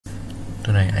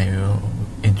Today I will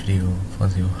introduce for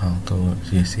you how to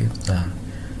receive the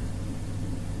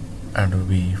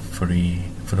Adobe free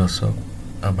Photoshop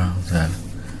about the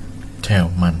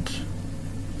 12 months.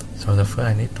 So the first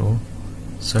I need to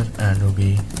search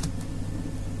Adobe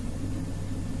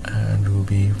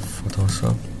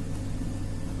Photoshop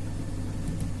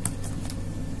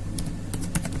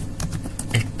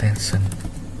extension.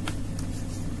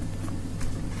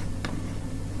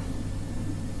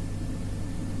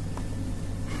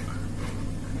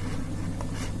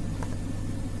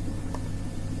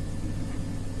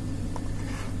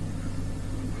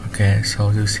 Okay, so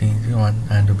you see this one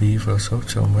Adobe Photoshop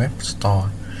from web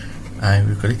store. I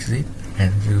will click it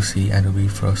and you see Adobe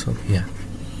Photoshop here.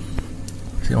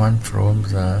 This one from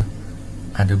the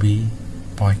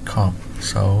Adobe.com.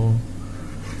 So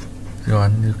this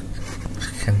one you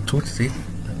can choose this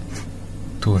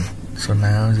tool. So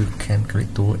now you can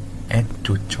click to add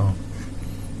to job,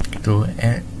 to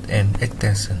add an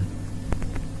extension.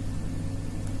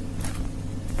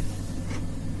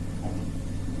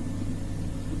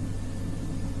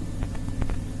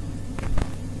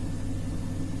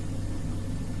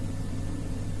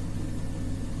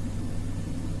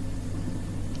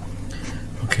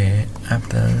 Okay,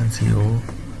 after you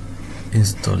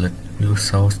install it, you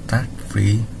show start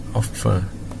free offer.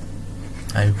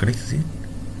 I will click it.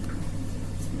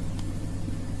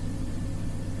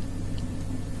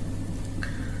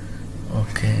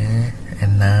 Okay,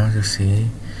 and now you see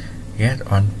get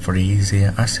on free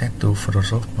the access to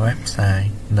Photoshop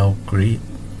website, no credit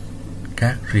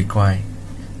card required.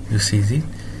 You see this?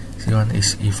 This one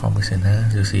is information.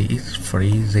 You see it's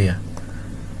free there.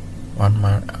 On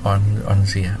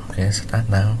there. Okay, start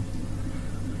now.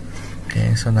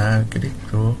 Okay, so now click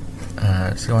to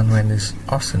so on when this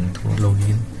option to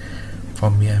login. For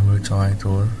me, I will try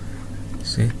to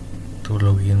see to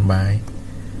login by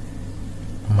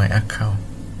my account.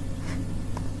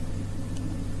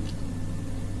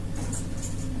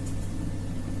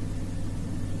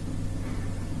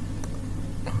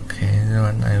 Okay,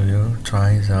 then I will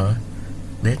try the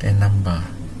date and number.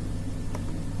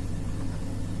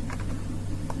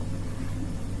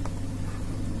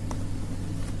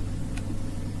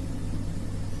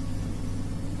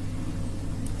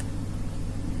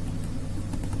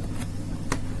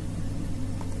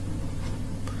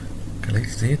 Click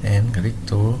this and click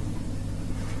to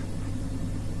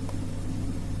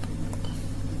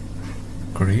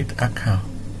create account.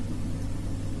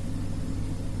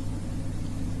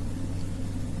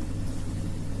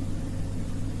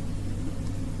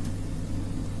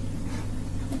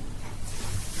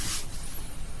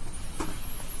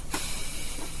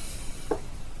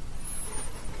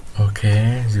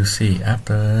 Okay, you see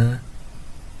after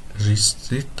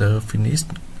register finished,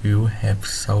 you have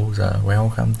shown the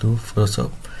welcome to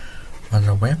Photoshop on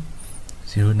the web.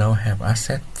 You now have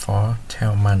access for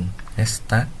 12 months. Get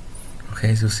start. Okay,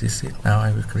 you see it. Now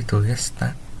I will click to get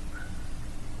start.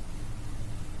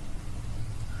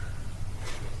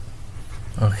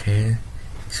 Okay,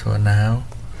 so now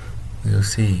you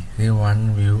see this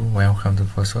one will welcome to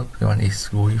Photoshop. This one is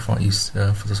GUI for is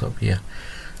Photoshop here.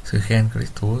 So you can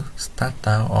click to start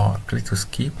now or click to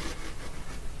skip.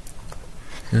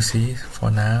 You see,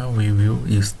 for now we will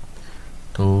use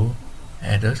to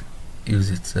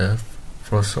use it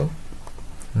Photoshop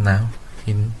now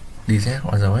in design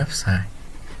on the website.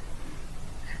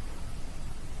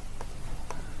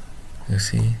 You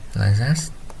see like that.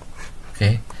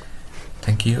 Okay,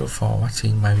 thank you for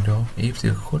watching my video. If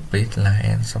you could please like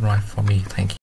and subscribe for me. Thank you.